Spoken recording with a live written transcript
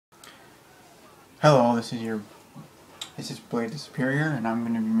Hello, this is Blade the Superior, and I'm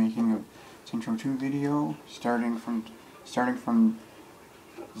going to be making a Intro 2 video starting from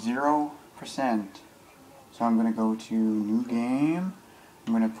 0%. So I'm going to go to New Game.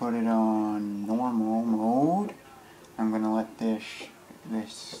 I'm going to put it on Normal Mode. I'm going to let this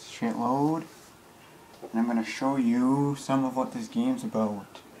shit load, and I'm going to show you some of what this game's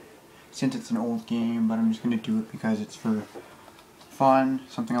about. Since it's an old game, but I'm just going to do it because it's for fun,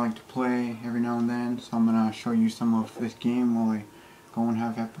 something I like to play every now and then. So I'm going to show you some of this game while I go and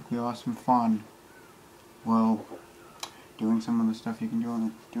have epically awesome fun. Well, doing some of the stuff you can do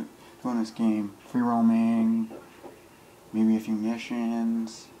in this game. Free roaming, maybe a few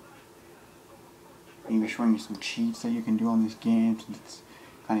missions, maybe showing you some cheats that you can do on this game, since it's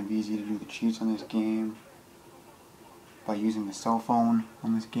kind of easy to do the cheats on this game by using the cell phone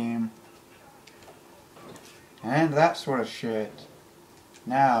on this game. And that sort of shit.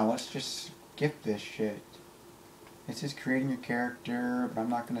 Now, let's just skip this shit. This is creating a character, but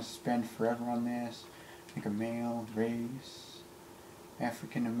I'm not going to spend forever on this. Make a male, race,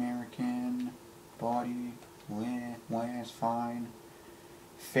 African American, body, lens, fine.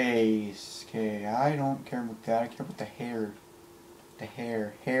 Face, okay, I don't care about that, I care about the hair.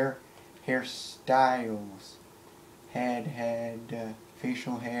 Hairstyles. Head,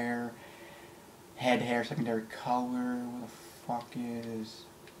 facial hair, head hair, secondary color, what the fuck is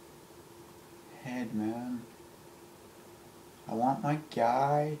head, man? I want my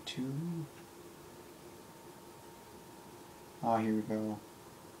guy to... Oh, here we go.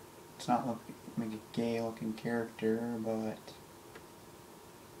 It's not make a gay looking character, but...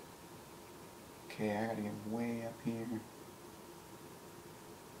 Okay, I gotta get way up here.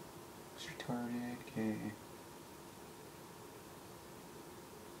 It's retarded, okay.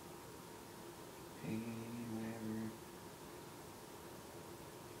 Whatever.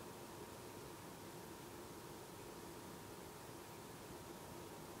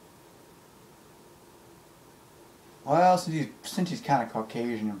 Well, since he's kind of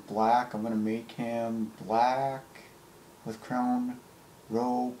Caucasian and black, I'm gonna make him black with crown,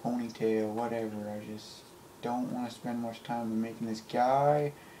 robe, ponytail, whatever. I just don't want to spend much time on making this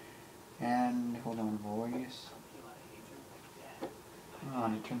guy. And hold on, voice. Oh,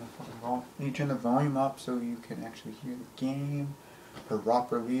 I need to turn the volume up so you can actually hear the game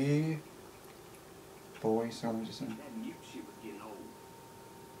properly. Voice, I just... Okay,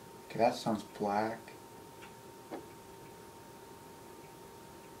 that sounds black.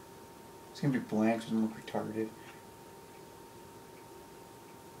 It's gonna be blank, so it doesn't look retarded.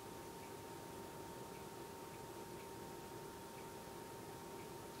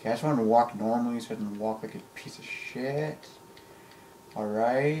 Okay, I just want him to walk normally so he doesn't walk like a piece of shit.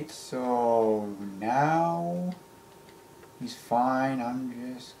 Alright, so now he's fine.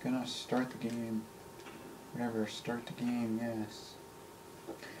 I'm just gonna start the game. Whatever, start the game, yes.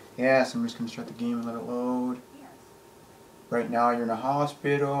 Yes, I'm just gonna start the game and let it load. Right now you're in a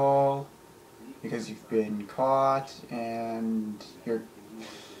hospital because you've been caught, and your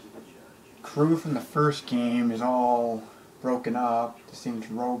crew from the first game is all broken up, the Saints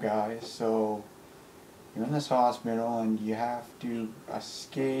Row guys, so you're in this hospital and you have to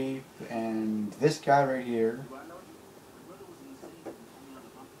escape, and this guy right here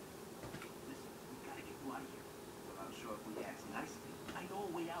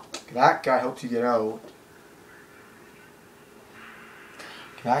that guy helps you get out.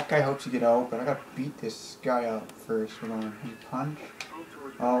 That guy helps you get out, but I gotta beat this guy up first. Hold on, can you punch?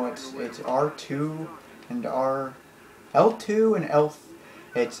 Oh, it's R2 and L2 and L.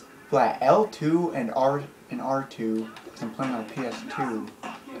 It's flat L2 and R2. Because I'm playing on PS2.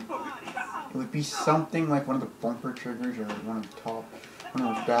 It would be something like one of the bumper triggers or one of the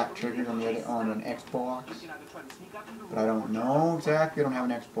back triggers on an Xbox. But I don't know exactly. I don't have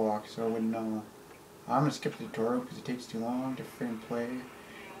an Xbox, so I wouldn't know. I'm gonna skip the tutorial because it takes too long to freaking play.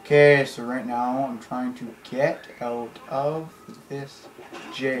 Okay, so right now I'm trying to get out of this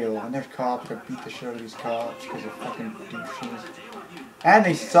jail, and there's cops. I beat the shit out of these cops because they're fucking douches, and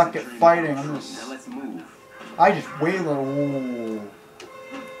they suck at fighting. I just wail. Ooh.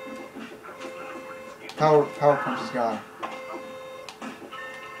 Power punch this guy.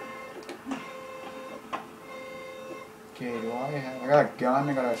 Okay, I got a gun.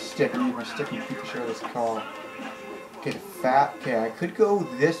 I got a stick. I need my stick and beat the shit out of this cop. Okay, okay, I could go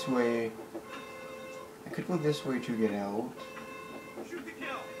this way. I could go this way to get out. There's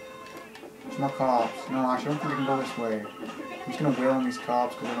more cops. No, actually, I don't think I can go this way. I'm just gonna wail on these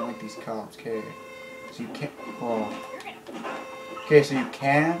cops because I don't like these cops. Okay, so you can't. Oh. Okay, so you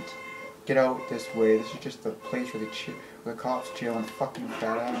can't get out this way. This is just the place where the cops chill and fucking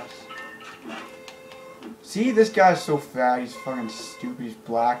fat ass. See, this guy's so fat. He's fucking stupid. He's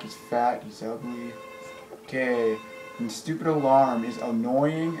black. He's fat. He's ugly. Okay. And the stupid alarm is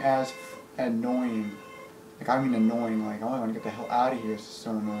annoying as annoying. Like, I mean annoying. Like, oh, I want to get the hell out of here. This is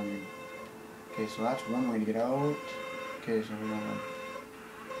so annoying. Okay, so that's one way to get out. Okay, so we're going.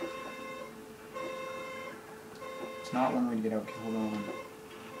 It's not one way to get out. Okay, hold on.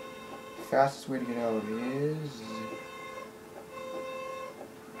 The fastest way to get out is...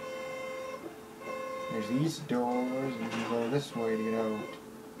 There's these doors, and you can go this way to get out.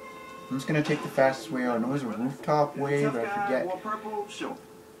 I'm just gonna take the fastest way out. I know there's a rooftop way, but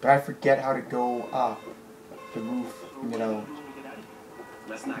I forget how to go up the roof and get out.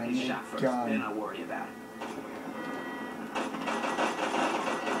 Let's not get shot first, then I'll worry about it.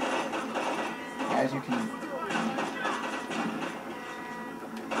 As you can...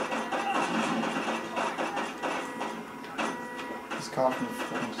 These cops are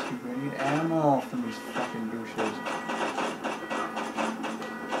fucking stupid. I need ammo from these fucking douches.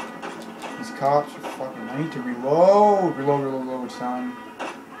 These cops are fucking... I need to reload! Reload, son.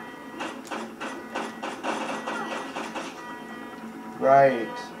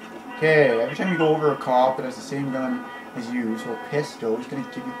 Right. Okay, every time you go over a cop that has the same gun as you, so a pistol, he's gonna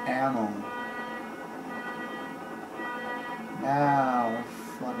give you ammo. Now,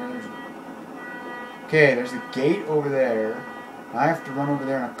 fuckers. Okay, there's a gate over there. I have to run over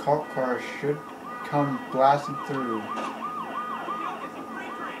there and a cop car should come blasting through.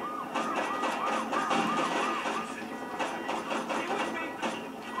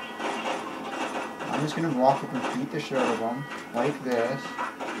 I'm just gonna walk up and beat the shit out of him, like this.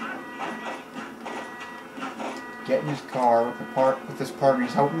 Get in his car with this partner.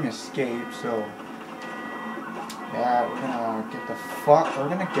 He's helping me escape, so yeah, we're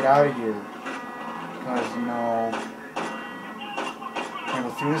gonna get out of here. Because, you know, I'm gonna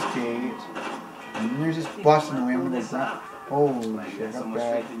go through this gate, and then there's this bus in the way. I'm gonna go round. Holy shit, I got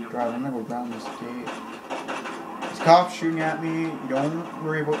bad drive. I'm gonna go round this gate. There's cops shooting at me. You don't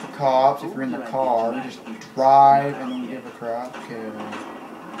worry about the cops if you're in the car. You just drive and don't give a crap. Okay.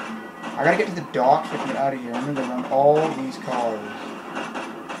 I gotta get to the dock so I can get out of here. I'm gonna go around all these cars.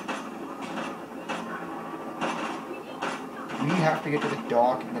 We have to get to the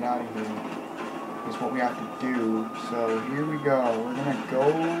dock and get out of here. Is what we have to do. So here we go. We're gonna go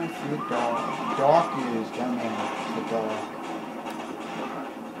through the dock. The dock is down there. It's the dock.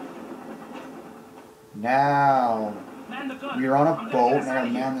 Now we're on a boat, and I gotta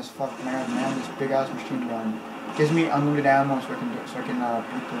man this big ass machine gun. Gives me unlimited ammo so I can beat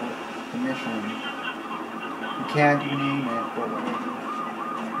the mission. You can't even aim it, but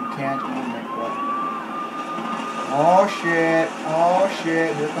you can't aim it, but oh shit,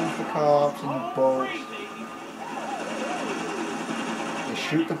 here comes the cops and the boats. They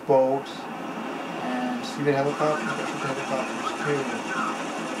shoot the boats, and see the helicopters? They shoot the helicopters too.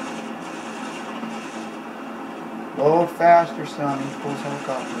 Load faster, son. He pulls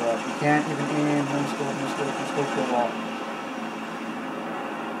helicopter up. You can't even aim. No scope, go up.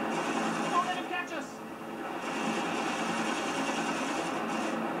 Don't let him catch us.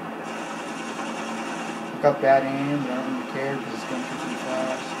 I've got bad aim, but I don't really care because it's going too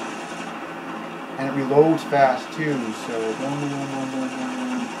fast. And it reloads fast too, so boom.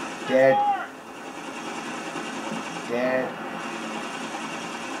 Dead. Dead.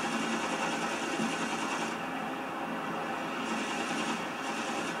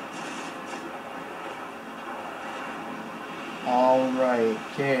 Alright,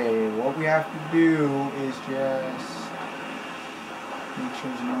 okay, what we have to do is just make sure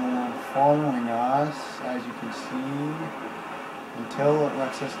there's no one following us, as you can see, until it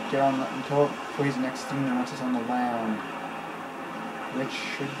lets us get on until it plays the next scene and lets us on the land, which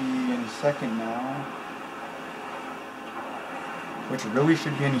should be any second now. Which really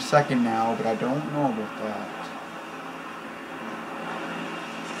should be any second now, but I don't know about that.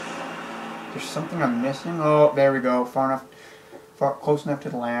 There's something I'm missing. Oh, there we go. Close enough to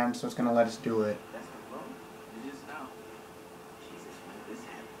the land, so it's going to let us do it. That's the road. It is now. Jesus, when did this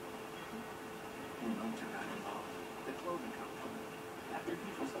happen? O2 got involved. The clothing company. After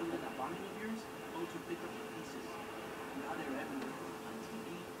people split that bombing of yours, O2 picked up the pieces. Now they're everywhere. On TV,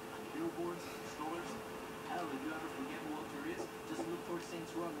 on billboards, stores. Hell, if you ever forget who O2 is, just look towards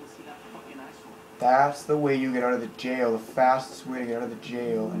Saints Row and you'll see that fucking eyesore. That's the way you get out of the jail. The fastest way to get out of the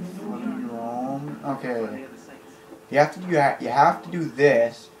jail and flip your own. Okay. You have to do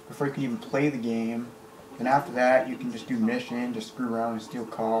this before you can even play the game. And after that, you can just do mission, just screw around and steal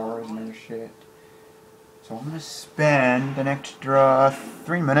cars and other shit. So I'm gonna spend an extra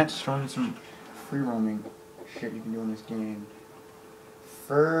 3 minutes showing you some free roaming shit you can do in this game.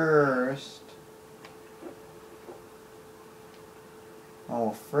 First,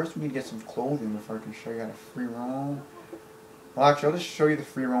 well, first we need to get some clothing before I can show you how to free roam. Well, actually, I'll just show you the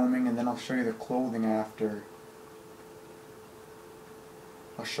free roaming, and then I'll show you the clothing after.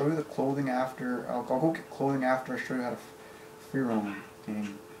 I'll show you the clothing after. I'll go get clothing after I show you how to free roam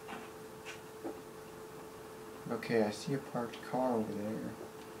game. Okay, I see a parked car over there.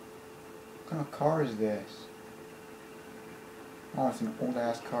 What kind of car is this? Oh, it's an old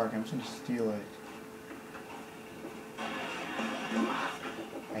ass car. I'm just gonna steal it.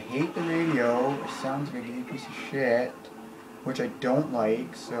 I hate the radio. It sounds like a gay piece of shit, which I don't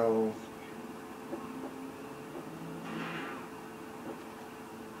like, so...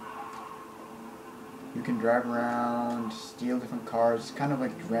 You can drive around, steal different cars. It's kind of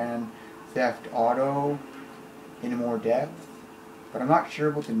like Grand Theft Auto in more depth. But I'm not sure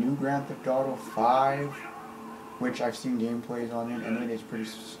about the new Grand Theft Auto 5, which I've seen gameplays on it, and it is pretty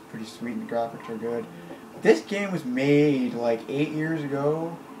sweet, and the graphics are good. This game was made like 8 years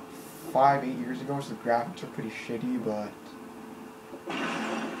ago, 8 years ago, so the graphics are pretty shitty, but...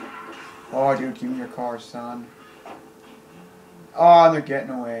 Oh, dude, give me your car, son. Oh, they're getting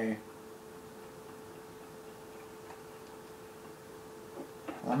away.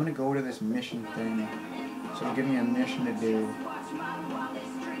 Well, I'm gonna go to this mission thing, so it'll give me a mission to do.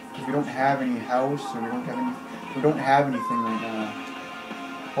 Because we don't have any house, or we don't have anything right now.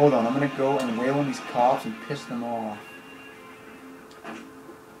 Hold on, I'm gonna go and wail on these cops and piss them off.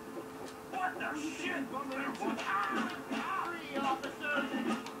 What the shit? Three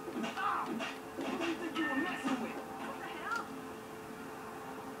officers! Stop! Who do you think you were messing with? What the hell?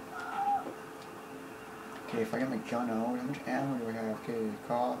 Okay, if I get my gun out, how much ammo do I have? Okay,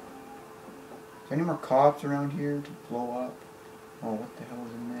 cop. Is there any more cops around here to blow up? Oh, what the hell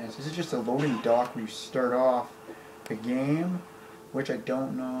is in this? This is just a loading dock where you start off the game, which I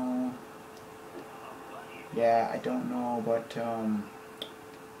don't know. Yeah, I don't know, but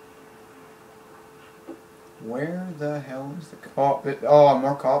where the hell is the cop? Oh,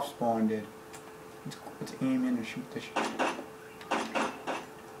 more cops spawned. Let's aim in and shoot this shit.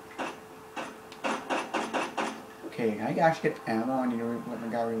 Okay, can I actually get ammo? I need to let my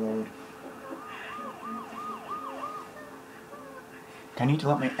guy reload. I need to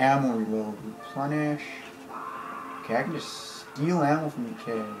let my ammo reload. Replenish. Okay, I can just steal ammo from the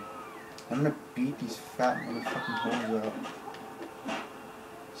kid. I'm gonna beat these fat motherfucking hoes up.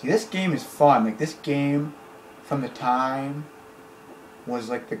 See, this game is fun. Like, this game from the time was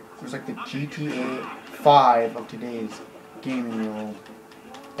like the GTA 5 of today's gaming world.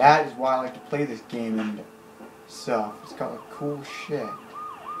 That is why I like to play this game and stuff. It's got like cool shit.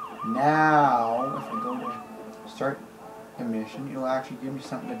 Now, if I go to start the mission, it'll actually give me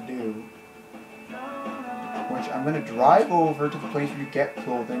something to do. Which I'm going to drive over to the place where you get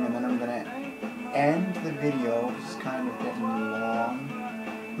clothing, and then I'm going to end the video. This is kind of getting long.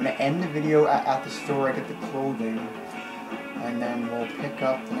 I'm going to end the video at the store I get the clothing, and then we'll pick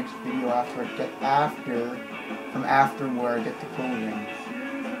up the next video after where I get the clothing.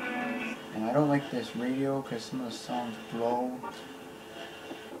 And I don't like this radio because some of the songs blow.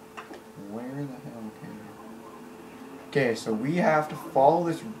 Where the hell? Okay, so we have to follow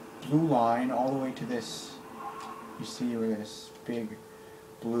this blue line all the way to this. You see where this big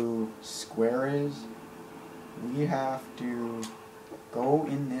blue square is? We have to go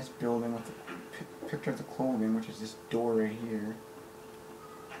in this building with the picture of the clothing, which is this door right here.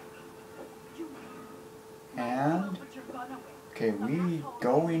 And, okay, we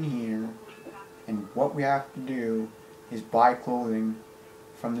go in here, and what we have to do is buy clothing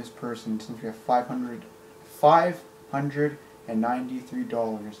from this person, since we have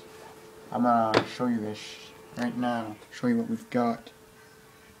 $593. I'm gonna show you this right now. Show you what we've got.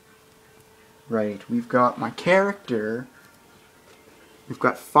 Right, we've got my character. We've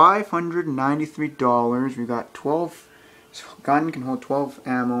got $593. We've got 12. This gun can hold 12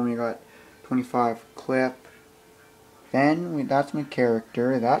 ammo. We got 25 clip. Then that's my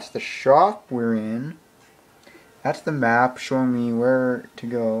character. That's the shop we're in. That's the map showing me where to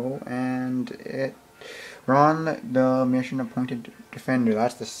go, and we're on the mission Appointed Defender.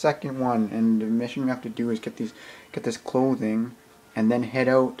 That's the second one, and the mission we have to do is get this clothing, and then head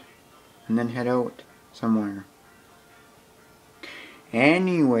out somewhere.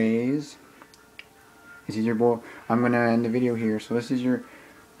 Anyways, this is your boy. I'm gonna end the video here. So this is your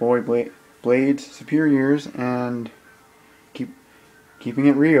boy Blades Superiors, and keeping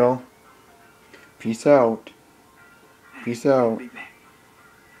it real. Peace out. Peace out.